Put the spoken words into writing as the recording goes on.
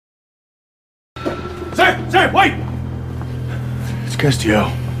Sam, wait! It's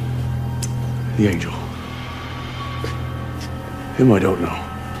Castiel. The Angel. Him I don't know.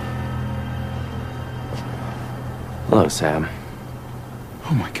 Hello, Sam.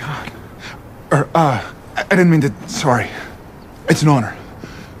 Oh my God. I didn't mean to... Sorry. It's an honor.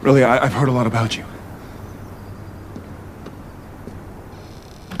 Really, I've heard a lot about you.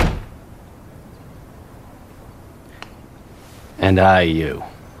 And I, you.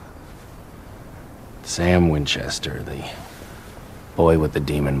 Sam Winchester, the boy with the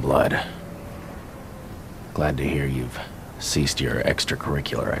demon blood. Glad to hear you've ceased your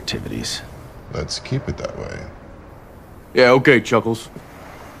extracurricular activities. Let's keep it that way. Yeah, okay, Chuckles.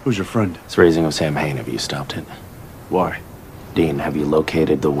 Who's your friend? It's raising of Sam Hain. Have you stopped it? Why? Dean, have you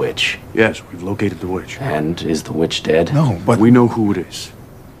located the witch? Yes, we've located the witch. And is the witch dead? No, but... We know who it is.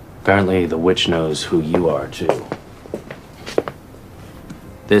 Apparently, the witch knows who you are, too.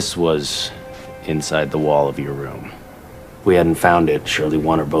 This was inside the wall of your room. If we hadn't found it, surely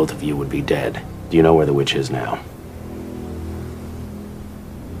one or both of you would be dead. Do you know where the witch is now?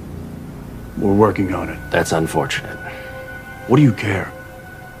 We're working on it. That's unfortunate. What do you care?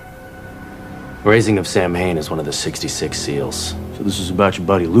 Raising of Sam Hain is one of the 66 seals. So this is about your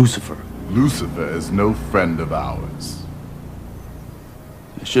buddy Lucifer. Lucifer is no friend of ours.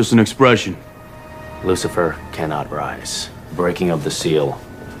 It's just an expression. Lucifer cannot rise. Breaking of the seal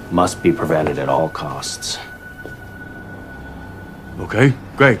must be prevented at all costs. Okay,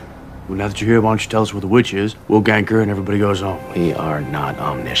 great. Well, now that you're here, why don't you tell us where the witch is? We'll gank her and everybody goes home. We are not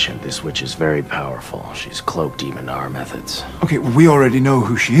omniscient. This witch is very powerful. She's cloaked even to our methods. Okay, we already know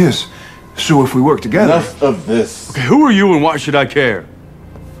who she is. So if we work together... Enough of this. Okay, who are you and why should I care?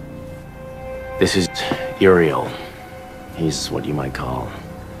 This is Uriel. He's what you might call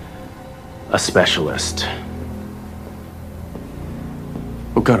a specialist.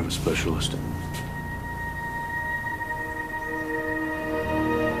 What kind of a specialist?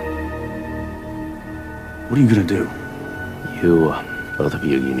 What are you gonna do? Both of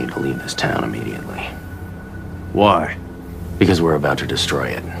you need to leave this town immediately. Why? Because we're about to destroy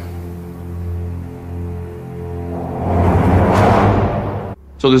it.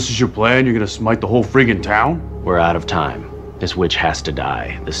 So this is your plan? You're gonna smite the whole friggin' town? We're out of time. This witch has to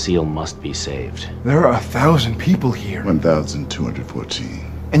die. The seal must be saved. There are 1,000 people here. 1,214.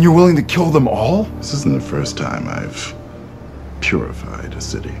 And you're willing to kill them all? This isn't the first time I've purified a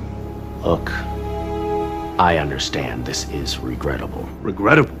city. Look, I understand this is regrettable.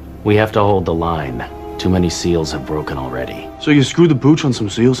 Regrettable. We have to hold the line. Too many seals have broken already. So you screwed the pooch on some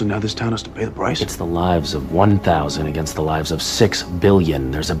seals and now this town has to pay the price? It's the lives of 1,000 against the lives of 6 billion.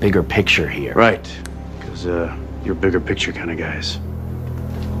 There's a bigger picture here. Right. Because, you're bigger picture kind of guys.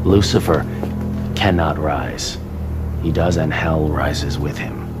 Lucifer cannot rise. He does, and hell rises with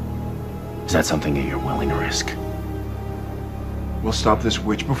him. Is that something that you're willing to risk? We'll stop this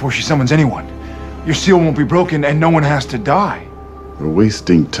witch before she summons anyone. Your seal won't be broken and no one has to die. We're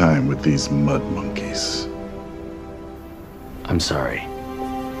wasting time with these mud monkeys. I'm sorry,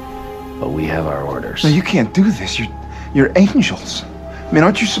 but we have our orders. No, you can't do this. You're angels. I mean,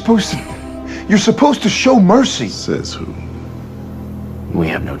 aren't you supposed to... You're supposed to show mercy. Says who? We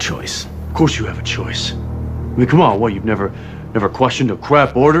have no choice. Of course you have a choice. I mean, come on, what, you've never questioned a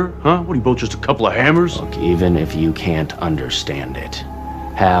crap order? Huh? What, are you both just a couple of hammers? Look, even if you can't understand it,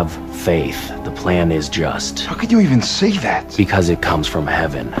 have faith. The plan is just. How could you even say that? Because it comes from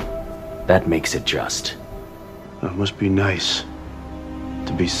heaven. That makes it just. It must be nice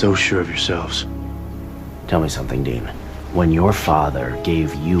to be so sure of yourselves. Tell me something, Dean. When your father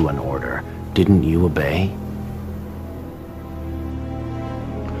gave you an order, didn't you obey?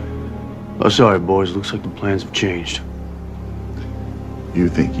 Oh, sorry, boys. Looks like the plans have changed. You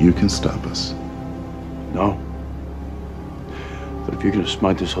think you can stop us? No. But if you're gonna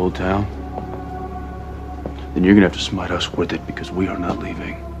smite this whole town, then you're gonna have to smite us with it because we are not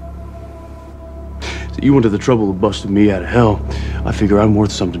leaving. So you went to the trouble of busting me out of hell. I figure I'm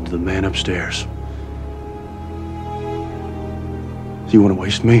worth something to the man upstairs. So you wanna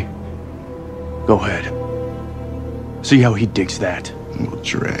waste me? Go ahead. See how he digs that. We'll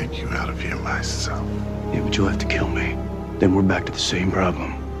drag you out of here myself. Yeah, but you'll have to kill me. Then we're back to the same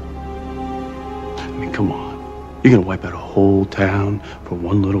problem. I mean, come on. You're gonna wipe out a whole town for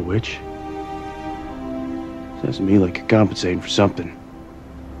one little witch? Sounds to me like you're compensating for something.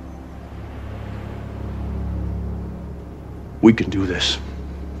 We can do this.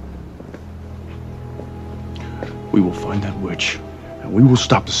 We will find that witch, and we will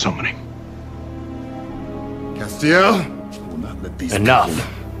stop the summoning. Castiel will not let these Enough.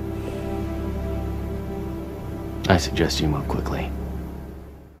 I suggest you move quickly.